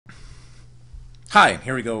Hi,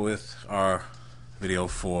 here we go with our video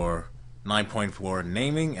for 9.4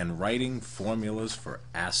 naming and writing formulas for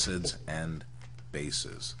acids and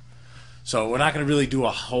bases. So we're not going to really do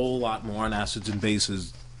a whole lot more on acids and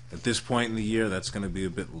bases at this point in the year. That's going to be a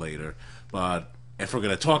bit later. But if we're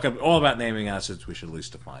going to talk all about naming acids, we should at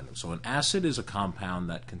least define them. So an acid is a compound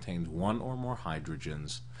that contains one or more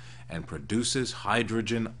hydrogens and produces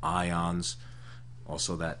hydrogen ions.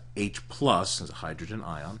 Also, that H plus is a hydrogen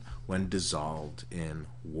ion when dissolved in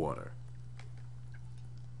water.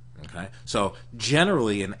 Okay, so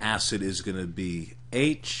generally an acid is going to be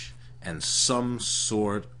H and some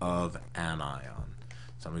sort of anion.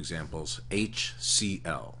 Some examples: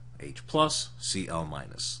 HCl, H plus, Cl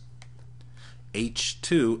minus.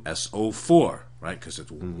 H2SO4, right? Because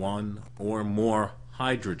it's one or more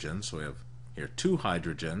hydrogens. So we have here two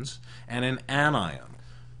hydrogens and an anion.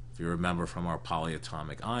 If you remember from our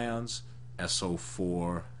polyatomic ions,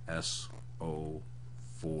 SO4,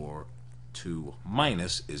 SO4, 2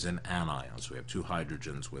 minus is an anion. So we have two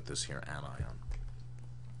hydrogens with this here anion.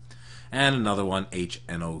 And another one,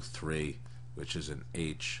 HNO3, which is an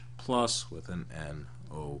H plus with an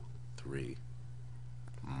NO3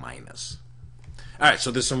 minus. All right,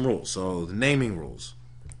 so there's some rules. So the naming rules.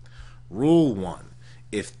 Rule 1,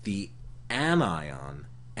 if the anion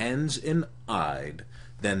ends in "ide",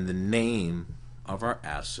 then the name of our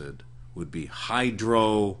acid would be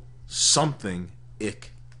hydro something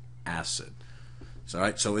ic acid. So,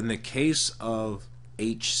 right, so in the case of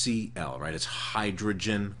HCl, right, it's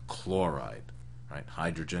hydrogen chloride, right?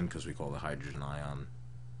 Hydrogen, because we call the hydrogen ion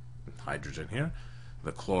hydrogen here.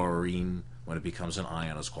 The chlorine, when it becomes an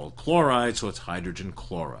ion, is called chloride, so it's hydrogen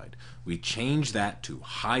chloride. We change that to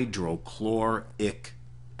hydrochloric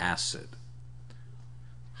acid.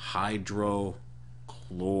 Hydrochloric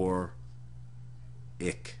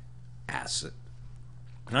acid.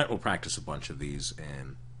 All right, we'll practice a bunch of these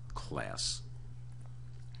in class.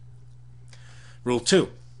 Rule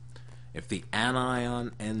 2. If the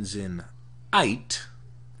anion ends in "ite",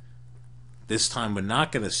 this time we're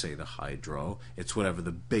not going to say the hydro. It's whatever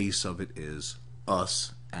the base of it is,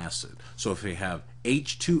 us acid. So if we have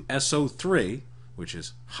H2SO3, which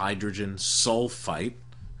is hydrogen sulfite,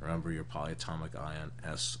 remember your polyatomic ion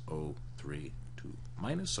SO3 2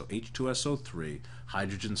 minus, so H2SO3,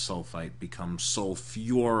 hydrogen sulfite becomes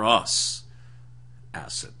sulfurous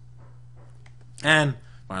acid. And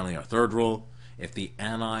finally, our third rule, if the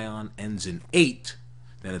anion ends in "ate",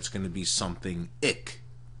 then it's going to be something ic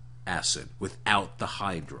acid without the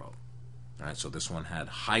hydro. All right, so this one had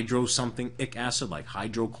hydro something ic acid, like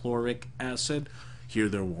hydrochloric acid. Here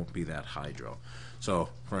there won't be that hydro. So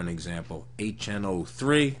for an example,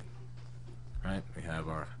 HNO3, right, we have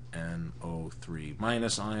our NO3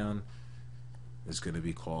 minus ion, is going to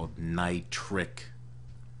be called nitric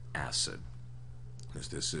acid, because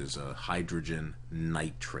this is a hydrogen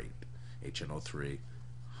nitrate. HNO3,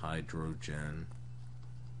 hydrogen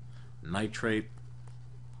nitrate.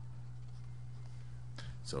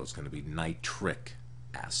 So it's going to be nitric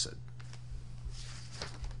acid.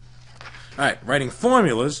 All right, writing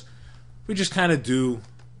formulas, we just kind of do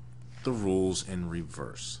the rules in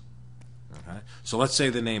reverse. Okay? So let's say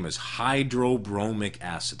the name is hydrobromic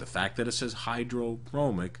acid. The fact that it says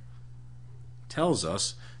hydrobromic tells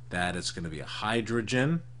us that it's going to be a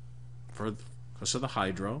hydrogen because of the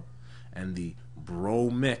hydro, and the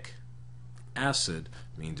bromic acid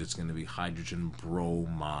means it's going to be hydrogen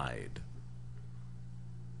bromide.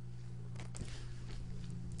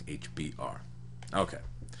 HBr. Okay,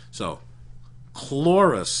 so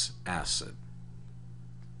chlorous acid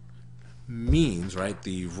means, right,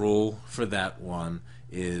 the rule for that one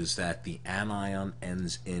is that the anion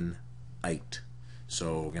ends in "ite".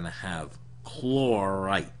 So we're going to have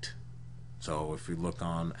chlorite. So if we look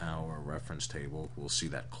on our reference table, we'll see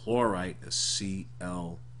that chlorite is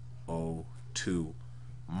ClO2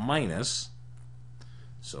 minus.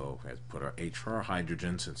 So we have to put our H for our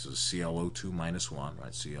hydrogen, since it's ClO2 minus 1,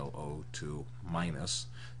 right? ClO2 minus.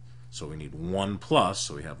 So we need 1 plus,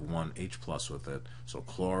 so we have 1 H plus with it. So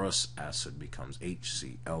chlorous acid becomes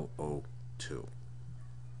HClO2.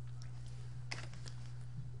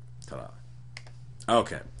 Ta-da.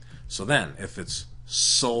 Okay, so then if it's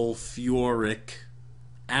sulfuric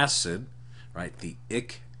acid, right, the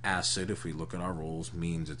ic acid, if we look at our rules,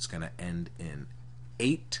 means it's going to end in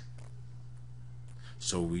 "ate".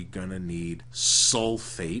 So we're going to need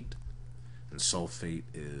sulfate, and sulfate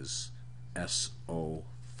is SO4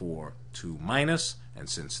 2 minus, and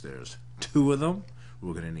since there's two of them,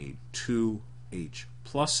 we're going to need 2 H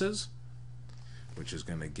pluses, which is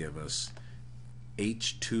going to give us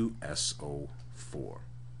H2SO4.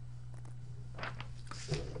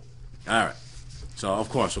 All right. So, of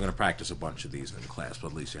course, we're going to practice a bunch of these in class, but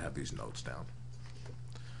at least you have these notes down.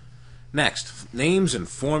 Next, names and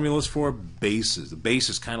formulas for bases. The base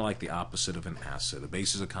is kind of like the opposite of an acid. A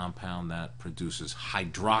base is a compound that produces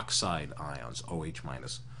hydroxide ions, OH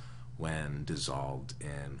minus, when dissolved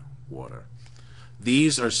in water.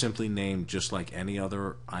 These are simply named just like any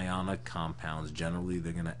other ionic compounds. Generally,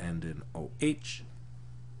 they're going to end in OH.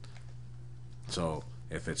 So,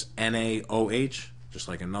 if it's NaOH, just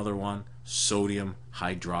like another one, sodium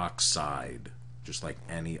hydroxide, just like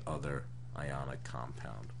any other ionic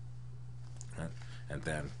compound. And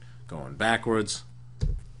then going backwards,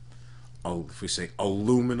 if we say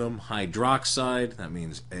aluminum hydroxide, that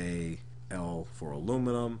means Al for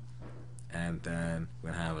aluminum, and then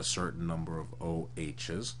we're going to have a certain number of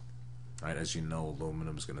OHs. Right? As you know,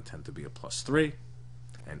 aluminum is going to tend to be a +3,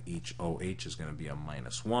 and each OH is going to be a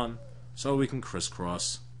 -1. So we can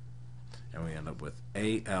crisscross, and we end up with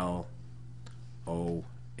AlOH3.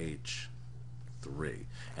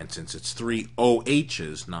 And since it's 3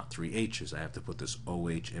 OHs, not 3 H's, I have to put this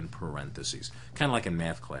OH in parentheses. Kind of like in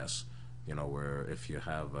math class, you know, where if you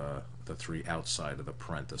have the 3 outside of the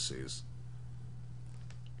parentheses,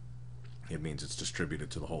 it means it's distributed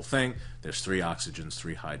to the whole thing. There's 3 oxygens,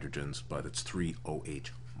 3 hydrogens, but it's 3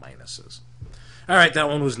 OH minuses. All right, that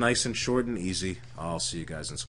one was nice and short and easy. I'll see you guys in